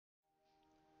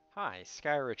Hi,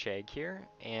 Egg here,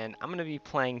 and I'm going to be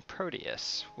playing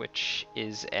Proteus, which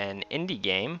is an indie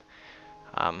game.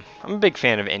 I'm a big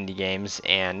fan of indie games,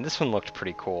 and this one looked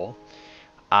pretty cool.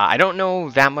 I don't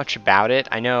know that much about it.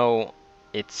 I know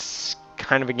it's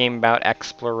kind of a game about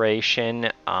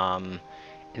exploration, and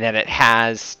that it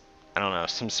has, I don't know,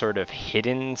 some sort of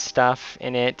hidden stuff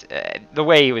in it. The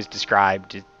way it was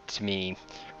described to me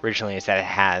originally is that it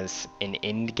has an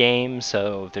end game,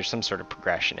 so there's some sort of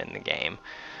progression in the game.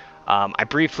 I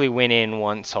briefly went in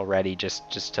once already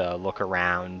just to look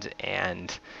around,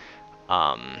 and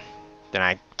um, then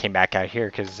I came back out here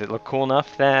because it looked cool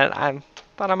enough that I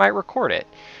thought I might record it.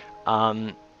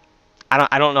 Um,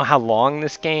 I don't know how long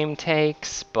this game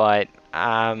takes, but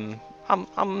I'm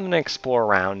gonna explore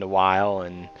around a while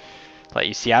and let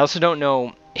you see. I also don't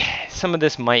know. Some of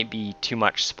this might be too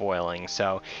much spoiling,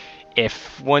 so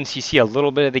if once you see a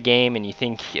little bit of the game and you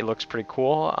think it looks pretty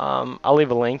cool, I'll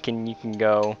leave a link and you can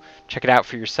go check it out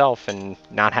for yourself and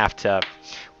not have to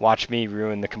watch me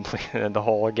ruin the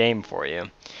whole game for you.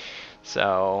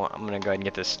 So I'm gonna go ahead and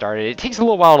get this started. It takes a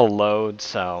little while to load,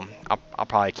 so I'll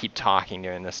probably keep talking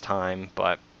during this time,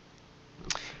 but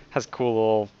it has a cool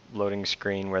little loading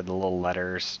screen where the little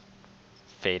letters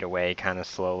fade away kind of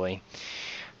slowly.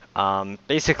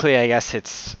 Basically, I guess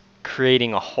it's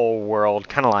creating a whole world,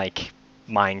 kind of like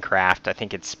Minecraft. I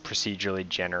think it's procedurally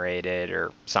generated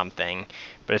or something,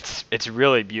 but it's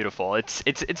really beautiful. It's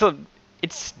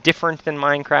different than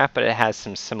Minecraft, but it has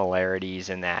some similarities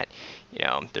in that,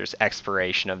 there's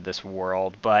exploration of this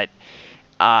world, but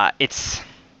it's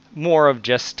more of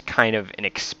just kind of an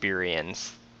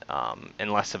experience,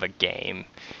 and less of a game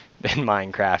than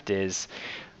Minecraft is.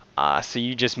 So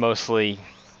you just mostly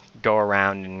go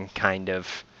around and kind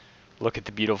of look at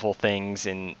the beautiful things.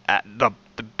 And the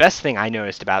best thing I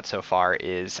noticed about so far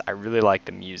is I really like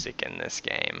the music in this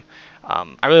game.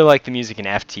 I really like the music in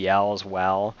FTL as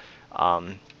well,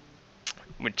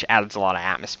 which adds a lot of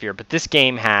atmosphere. But this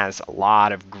game has a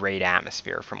lot of great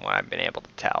atmosphere from what I've been able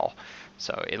to tell.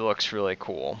 So it looks really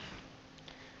cool.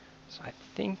 So I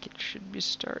think it should be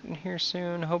starting here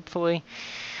soon, hopefully.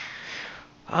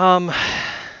 Um,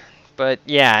 but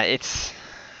yeah, it's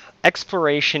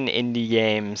exploration indie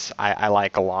games I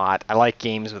like a lot. I like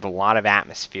games with a lot of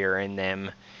atmosphere in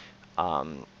them,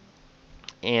 um,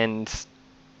 and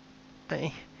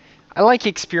I, I like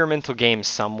experimental games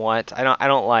somewhat. I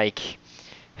don't like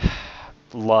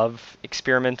love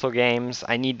experimental games.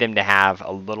 I need them to have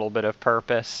a little bit of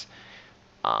purpose,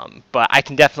 but I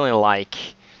can definitely like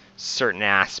certain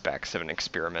aspects of an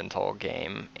experimental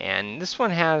game, and this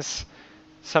one has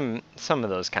some of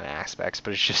those kind of aspects,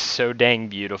 but it's just so dang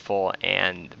beautiful,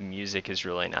 and the music is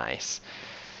really nice.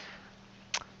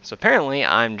 So apparently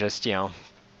I'm just,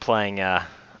 playing a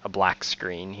black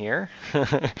screen here.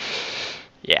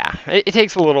 Yeah, it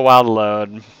takes a little while to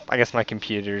load. I guess my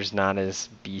computer's not as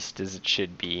beast as it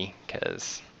should be,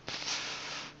 because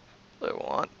I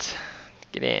want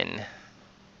to get in.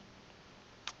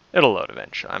 It'll load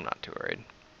eventually, I'm not too worried.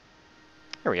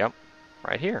 Here we go,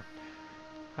 right here.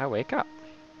 I wake up.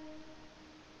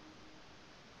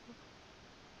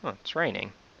 Oh, it's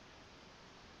raining.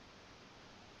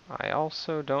 I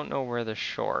also don't know where the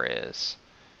shore is.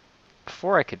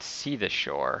 Before I could see the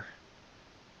shore.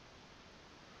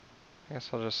 I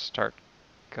guess I'll just start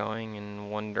going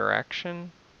in one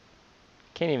direction.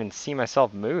 Can't even see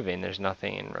myself moving. There's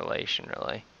nothing in relation,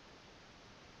 really.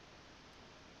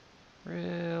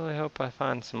 Really hope I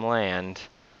find some land.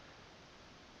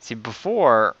 See,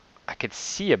 before I could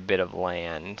see a bit of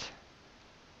land,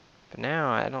 but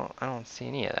now I don't see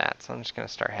any of that. So I'm just gonna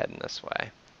start heading this way.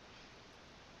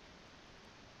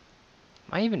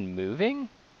 Am I even moving?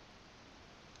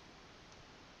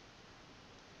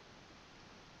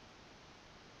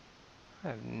 I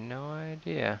have no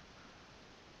idea.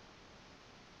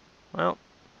 Well,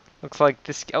 looks like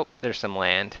this. Oh, there's some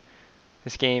land.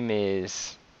 This game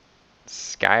is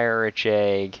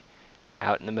Egg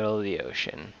out in the middle of the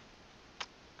ocean.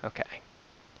 Okay.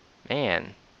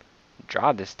 Man,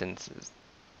 draw distance is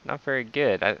not very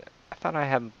good. I thought I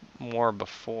had more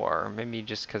before. Maybe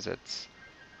just because it's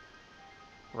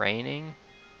raining.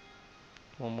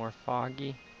 A little more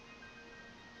foggy.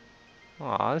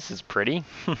 Aw, this is pretty.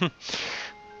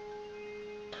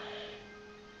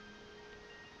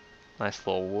 Nice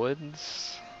little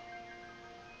woods.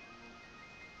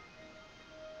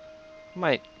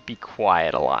 Might be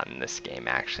quiet a lot in this game,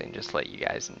 actually, and just let you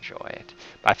guys enjoy it.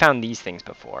 But I found these things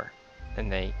before,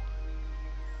 and they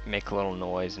make a little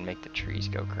noise and make the trees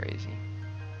go crazy.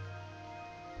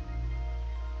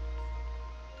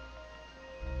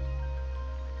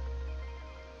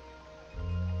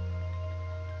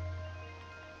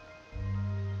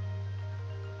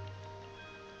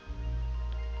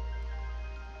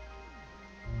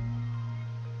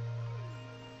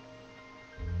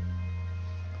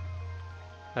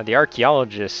 The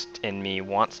archaeologist in me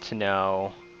wants to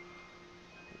know,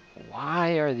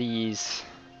 why are these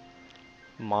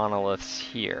monoliths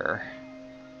here?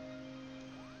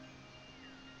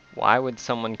 Why would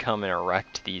someone come and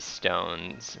erect these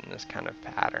stones in this kind of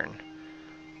pattern?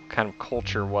 What kind of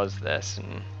culture was this?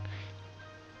 And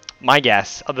my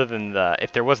guess, other than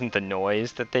if there wasn't the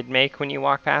noise that they'd make when you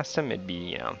walk past them, it'd be,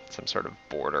 you know, some sort of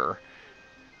border.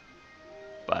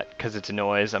 But because it's a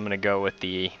noise, I'm going to go with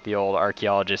the old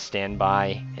archaeologist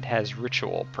standby. It has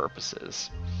ritual purposes.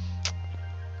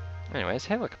 Anyways,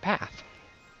 hey, look, a path.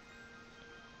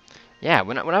 Yeah,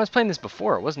 when I was playing this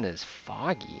before, it wasn't as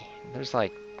foggy. There's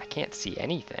like, I can't see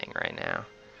anything right now.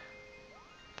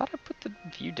 Thought I put the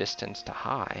view distance to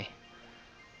high.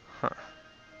 Huh.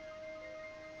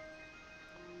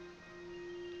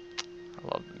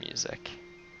 I love the music.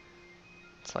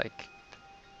 It's like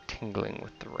tingling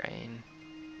with the rain.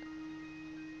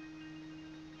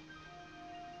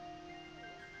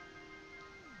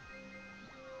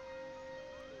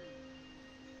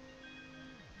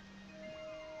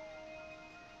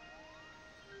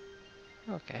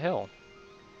 Look, a hill.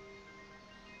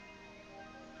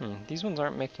 These ones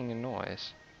aren't making a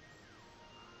noise.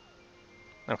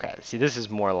 Okay, see, this is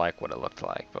more like what it looked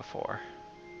like before.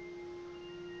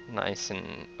 Nice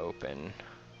and open.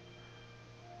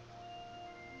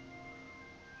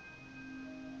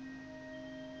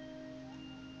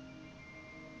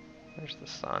 There's the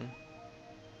sun.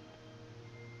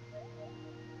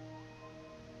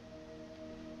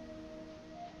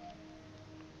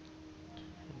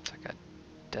 It's like a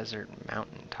desert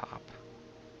mountaintop.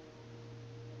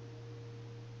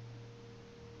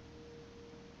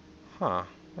 Huh,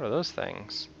 what are those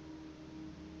things?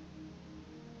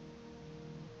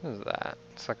 What is that?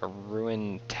 It's like a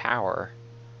ruined tower.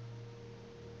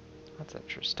 That's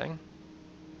interesting.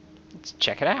 Let's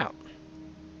check it out.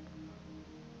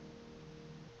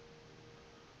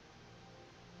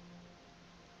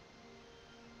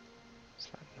 What's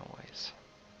that noise?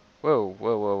 Whoa,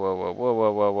 whoa, whoa, whoa, whoa, whoa,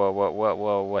 whoa, whoa, whoa, whoa, whoa,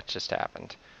 whoa, what just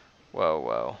happened? Whoa,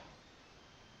 whoa.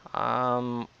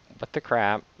 What the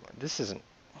crap? This isn't...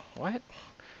 What?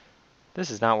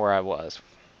 This is not where I was.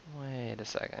 Wait a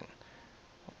second.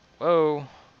 Whoa.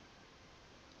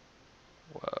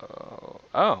 Whoa.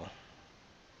 Oh.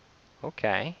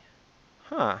 Okay.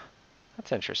 Huh.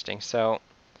 That's interesting. So,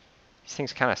 these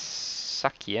things kind of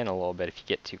suck you in a little bit if you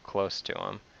get too close to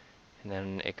them. And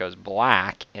then it goes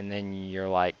black, and then you're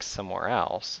like somewhere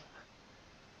else.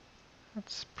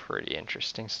 That's pretty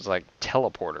interesting. This is like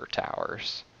teleporter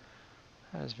towers.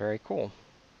 That is very cool.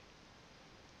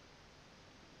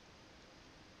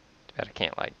 Too bad I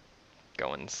can't like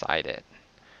go inside it.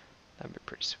 That'd be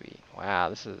pretty sweet. Wow,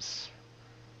 this is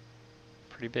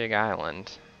a pretty big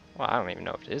island. Well, I don't even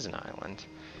know if it is an island.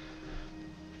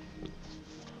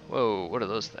 Whoa, what are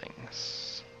those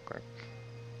things? Look like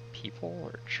people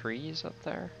or trees up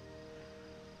there?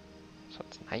 So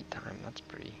it's nighttime, that's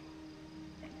pretty...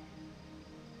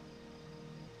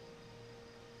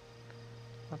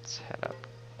 Let's head up.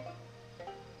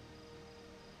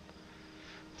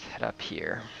 Let's head up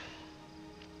here.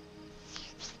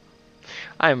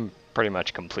 I'm pretty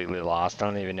much completely lost. I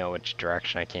don't even know which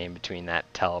direction I came between that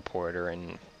teleporter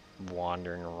and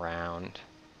wandering around.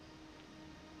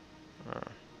 What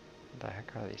the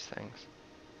heck are these things?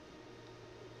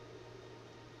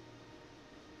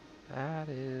 That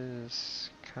is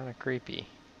kind of creepy.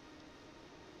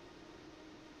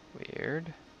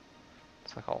 Weird.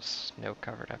 It's like all snow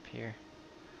covered up here.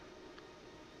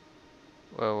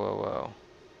 Whoa, whoa, whoa. Are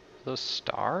those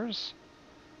stars?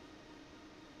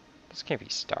 Those can't be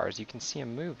stars. You can see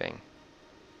them moving.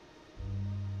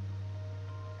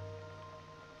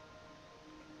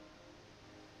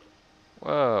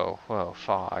 Whoa, whoa,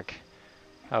 fog.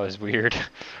 That was weird.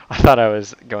 I thought I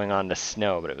was going on to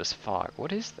snow, but it was fog.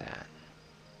 What is that?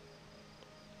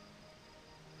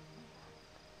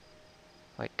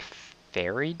 Like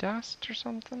fairy dust or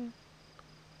something?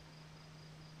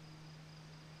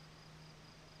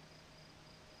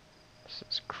 This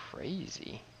is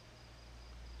crazy.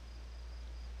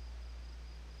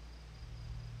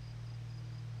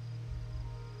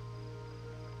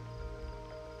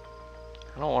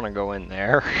 I don't want to go in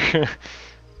there. I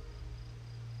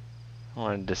don't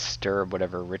want to disturb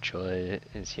whatever ritual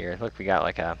is here. Look, we got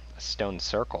like a stone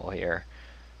circle here.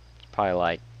 It's probably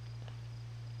like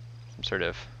some sort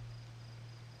of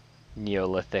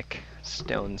Neolithic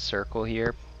stone circle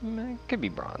here. It could be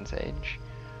Bronze Age.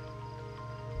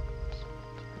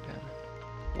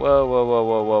 Whoa, whoa, whoa,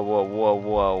 whoa, whoa, whoa, whoa,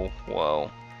 whoa,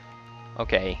 whoa.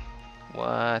 Okay,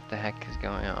 what the heck is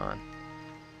going on?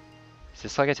 Is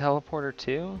this like a teleporter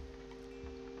too?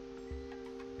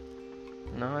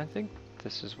 No, I think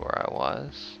this is where I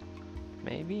was.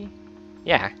 Maybe?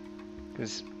 Yeah.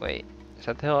 Because, wait, is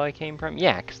that the hill I came from?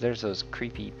 Yeah, because there's those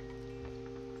creepy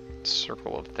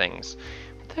circle of things.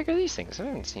 What the heck are these things? I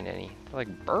haven't seen any. They're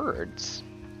like birds.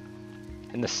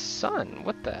 And the sun.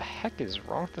 What the heck is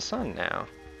wrong with the sun now?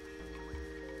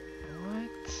 What?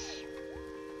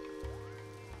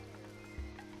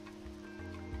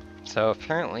 So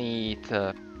apparently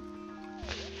the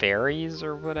fairies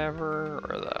or whatever,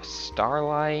 or the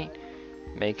starlight,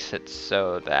 makes it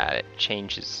so that it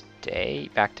changes day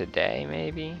back to day,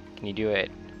 maybe? Can you do it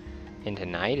into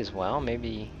night as well?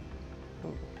 Maybe.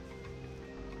 Ooh.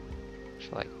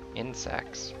 It's like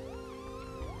insects.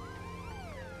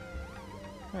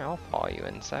 Yeah, I'll follow you,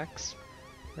 insects.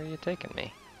 Where are you taking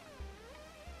me?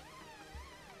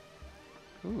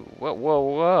 Ooh, whoa, whoa,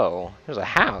 whoa. There's a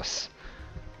house.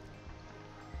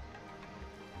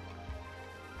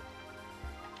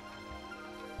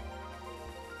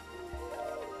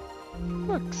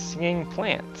 Look, singing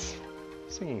plants.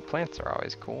 Singing plants are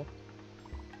always cool.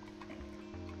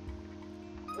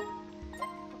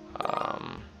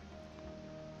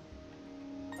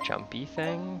 Jumpy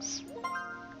things?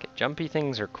 Okay, jumpy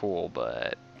things are cool,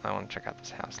 but I want to check out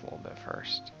this house a little bit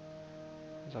first.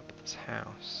 What's up with this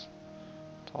house?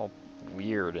 It's all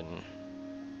weird and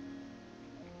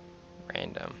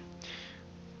random.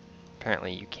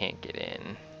 Apparently you can't get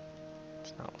in.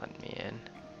 It's not letting me in.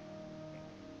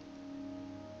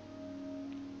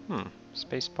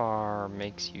 Spacebar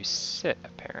makes you sit,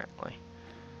 apparently.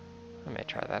 I may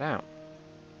try that out.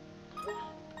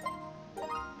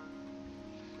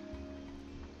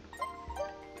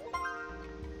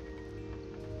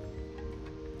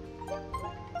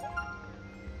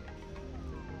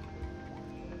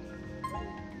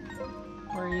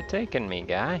 Where are you taking me,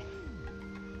 guy?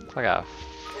 It's like a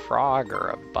frog or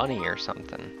a bunny or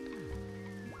something.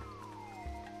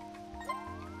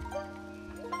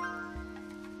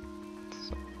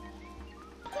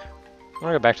 I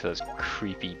want to go back to those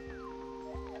creepy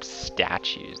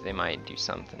statues. They might do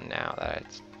something now that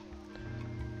it's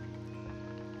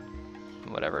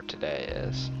whatever today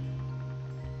is.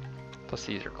 Plus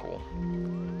these are cool.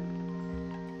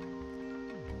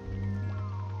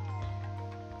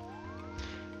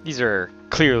 These are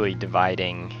clearly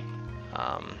dividing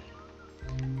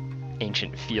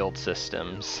ancient field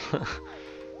systems.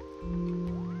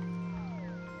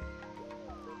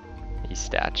 These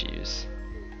statues.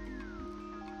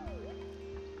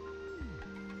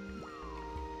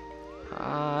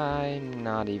 I'm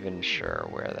not even sure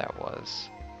where that was.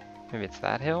 Maybe it's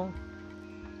that hill?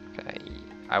 Okay,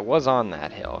 I was on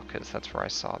that hill because that's where I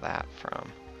saw that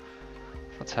from.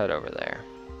 Let's head over there.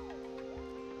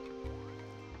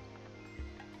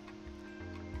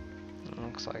 It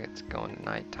looks like it's going to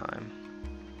nighttime.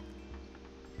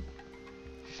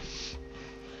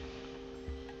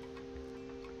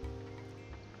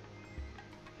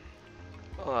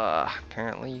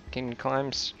 Apparently you can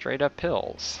climb straight up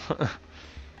hills.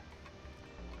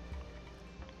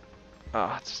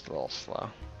 Oh, it's just a little slow.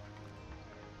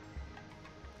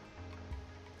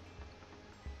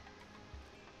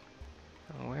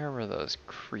 Where were those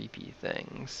creepy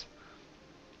things?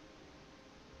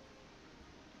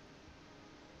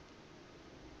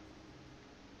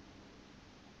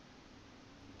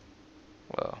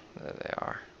 Whoa, there they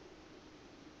are.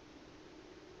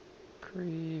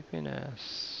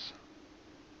 Creepiness.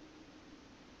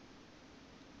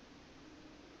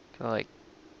 They're like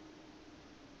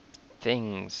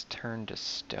things turned to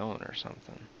stone or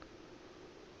something.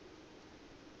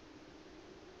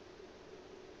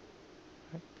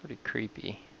 They're pretty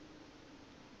creepy.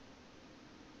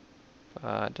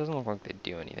 It doesn't look like they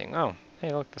do anything. Oh,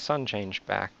 hey look, the sun changed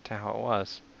back to how it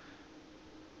was.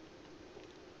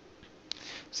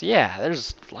 So yeah,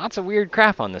 there's lots of weird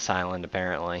crap on this island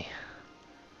apparently.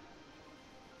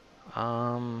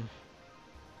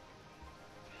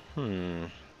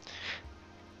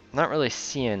 Not really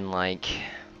seeing like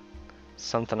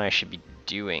something I should be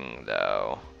doing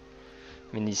though.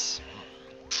 I mean these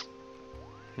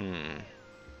maybe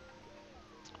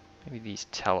these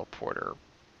teleporter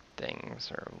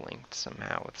things are linked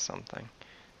somehow with something.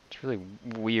 It's really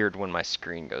weird when my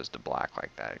screen goes to black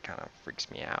like that. It kind of freaks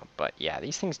me out. But yeah,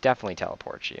 these things definitely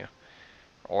teleport you.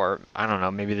 Or, I don't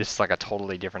know, maybe this is like a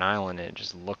totally different island and it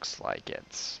just looks like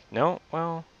it's... No?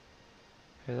 Well,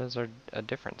 maybe those are a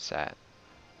different set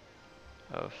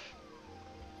of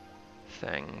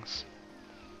things.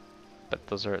 But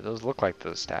those look like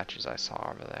those statues I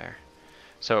saw over there.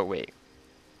 So wait,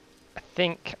 I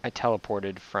think I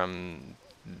teleported from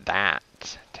that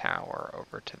tower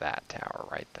over to that tower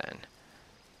right then.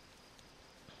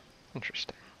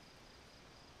 Interesting.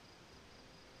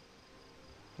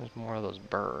 There's more of those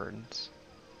birds.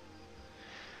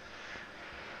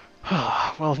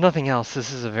 Well, if nothing else,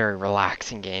 this is a very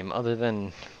relaxing game, other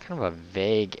than kind of a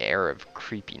vague air of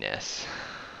creepiness.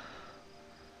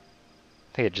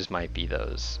 I think it just might be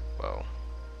those. Whoa.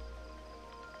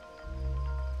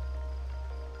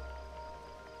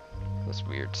 Those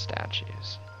weird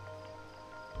statues.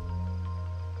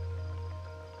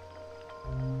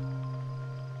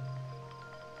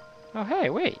 Oh, hey,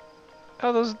 wait.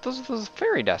 Oh, those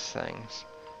fairy dust things.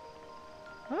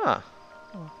 Ah,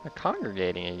 oh, they're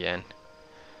congregating again.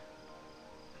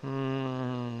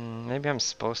 Maybe I'm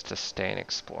supposed to stay and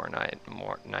explore night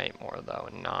more though,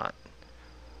 and not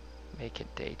make it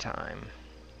daytime.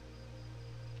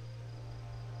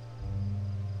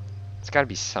 It's got to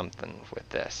be something with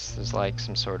this. There's like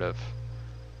some sort of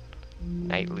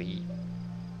nightly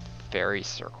fairy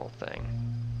circle thing.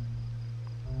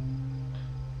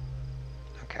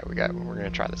 Okay, we're gonna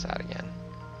try this out again.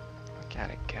 We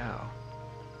gotta go.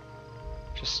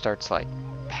 Just starts like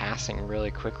passing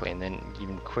really quickly, and then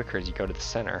even quicker as you go to the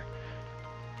center.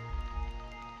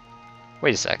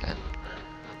 Wait a second.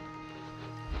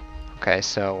 Okay,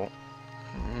 so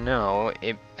no,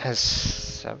 it has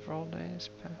several days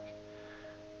past.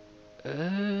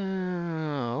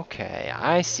 Okay,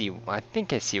 I see. I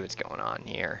think I see what's going on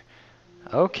here.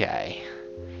 Okay,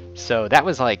 so that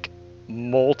was like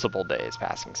multiple days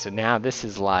passing. So now this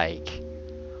is like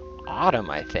autumn,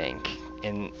 I think,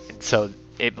 and so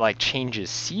it like changes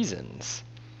seasons.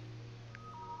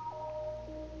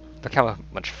 Look how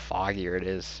much foggier it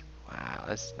is. Wow,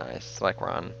 that's nice. It's like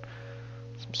we're on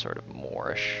some sort of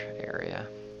moorish area.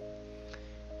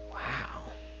 Wow.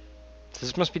 So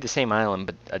this must be the same island,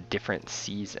 but a different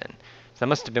season. So that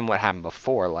must have been what happened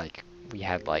before. Like we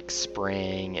had like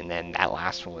spring, and then that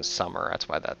last one was summer. That's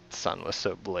why that sun was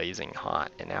so blazing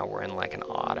hot. And now we're in like an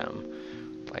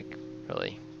autumn, like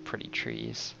really pretty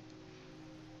trees.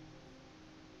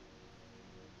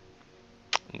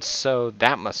 And so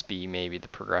that must be maybe the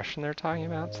progression they're talking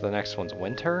about. So the next one's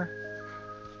winter,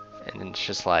 and then it's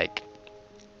just like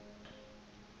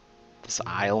this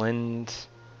island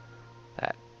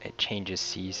that it changes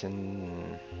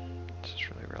season. It's just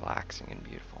really relaxing and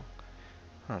beautiful.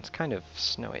 Oh, it's kind of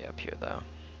snowy up here though.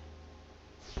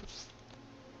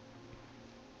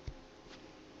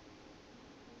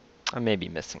 I may be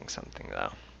missing something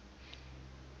though.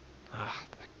 Ah,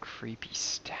 the creepy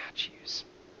statues.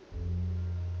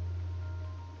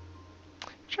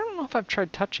 Which I don't know if I've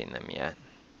tried touching them yet.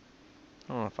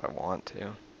 I don't know if I want to.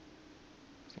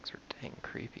 These things are dang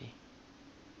creepy.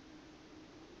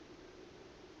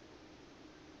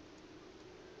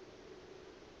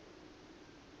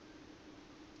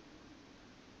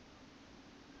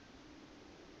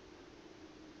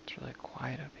 It's really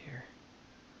quiet up here.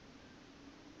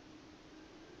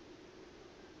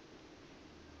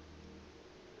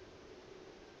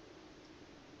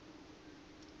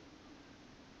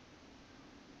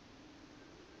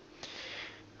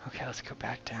 Okay, let's go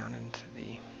back down into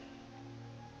the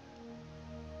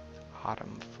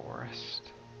autumn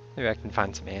forest. Maybe I can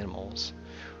find some animals.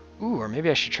 Ooh, or maybe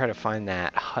I should try to find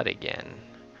that hut again.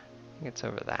 I think it's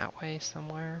over that way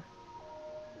somewhere.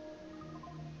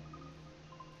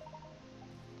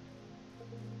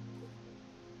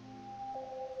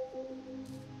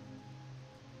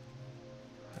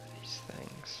 What are these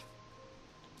things?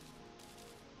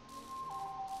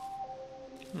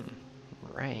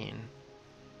 Rain.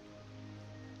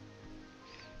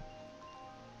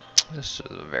 This is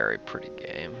a very pretty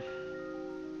game.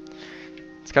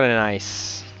 It's got a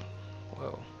nice,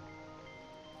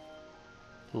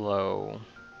 low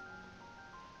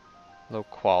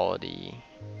quality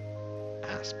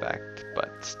aspect, but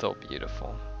still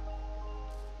beautiful.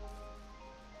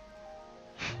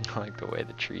 I like the way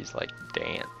the trees like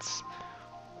dance.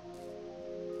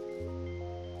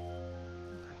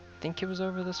 I think it was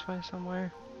over this way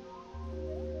somewhere.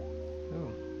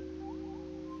 Ooh.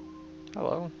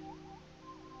 Hello.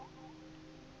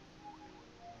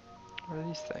 What are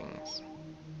these things?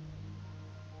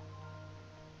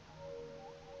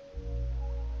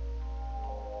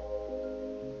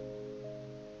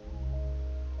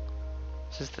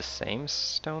 Is this the same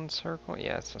stone circle?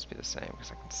 Yeah, it's supposed to be the same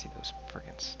because I can see those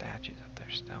friggin' statues up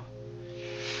there still.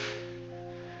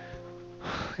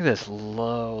 Look at this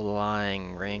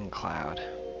low-lying rain cloud.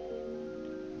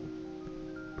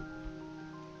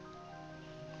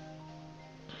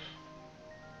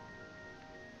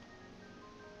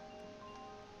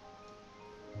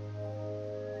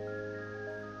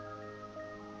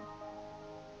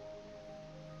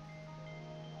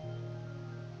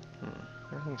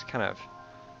 Everything's kind of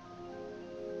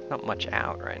Not much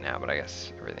out right now, but I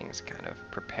guess everything's kind of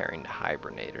preparing to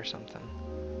hibernate or something.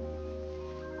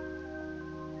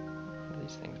 What are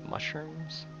these things?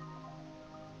 Mushrooms?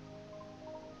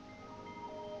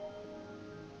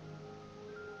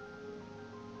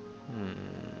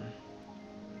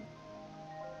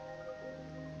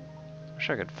 Wish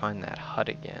I could find that hut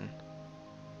again.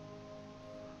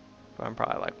 But I'm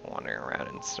probably like wandering around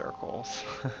in circles.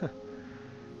 I'm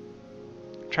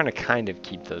trying to kind of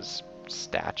keep those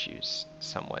statues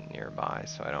somewhat nearby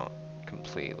so I don't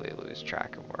completely lose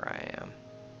track of where I am.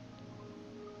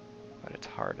 But it's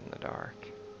hard in the dark.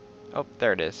 Oh,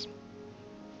 there it is.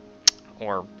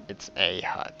 Or it's a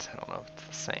hut. I don't know if it's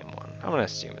the same one. I'm gonna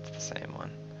assume it's the same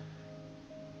one.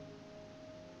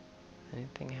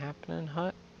 Anything happening,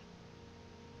 hut?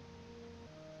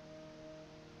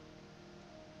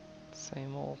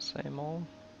 Same old, same old.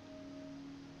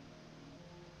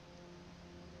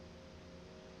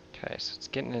 Okay, so it's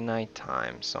getting to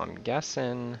nighttime, so I'm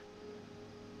guessing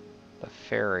the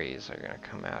fairies are gonna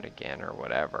come out again or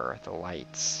whatever. The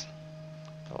lights.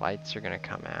 The lights are gonna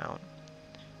come out.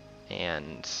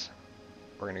 And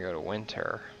we're gonna go to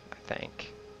winter, I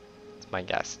think. It's my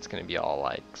guess. It's gonna be all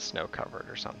like snow covered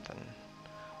or something.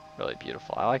 Really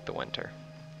beautiful. I like the winter.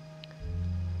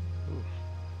 Ooh.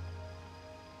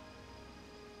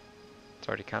 It's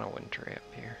already kind of wintry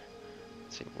up here.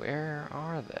 Let's see, where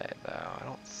are they though? I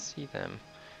don't see them.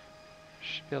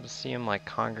 Should be able to see them like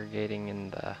congregating in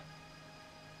the...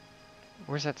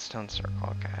 Where's that stone circle?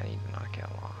 Okay, I need to not get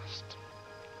lost.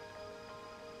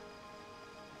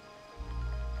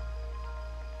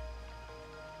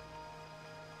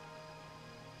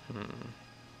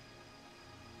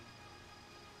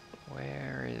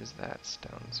 Where is that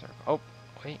stone circle? Oh,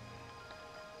 wait.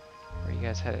 Where are you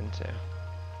guys heading to?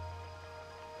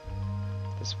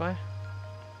 This way?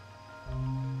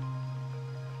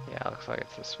 Yeah, looks like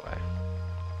it's this way.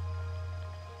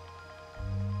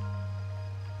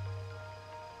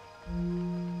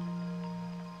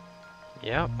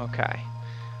 Yep, okay.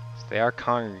 So they are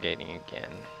congregating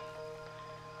again.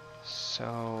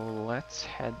 So let's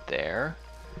head there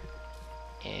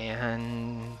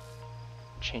and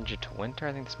change it to winter.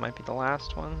 I think this might be the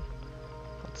last one.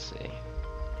 Let's see.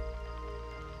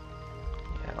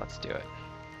 Yeah, let's do it.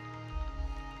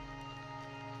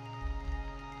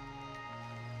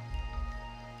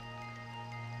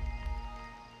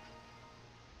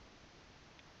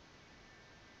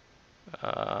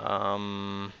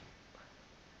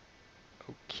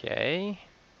 Okay.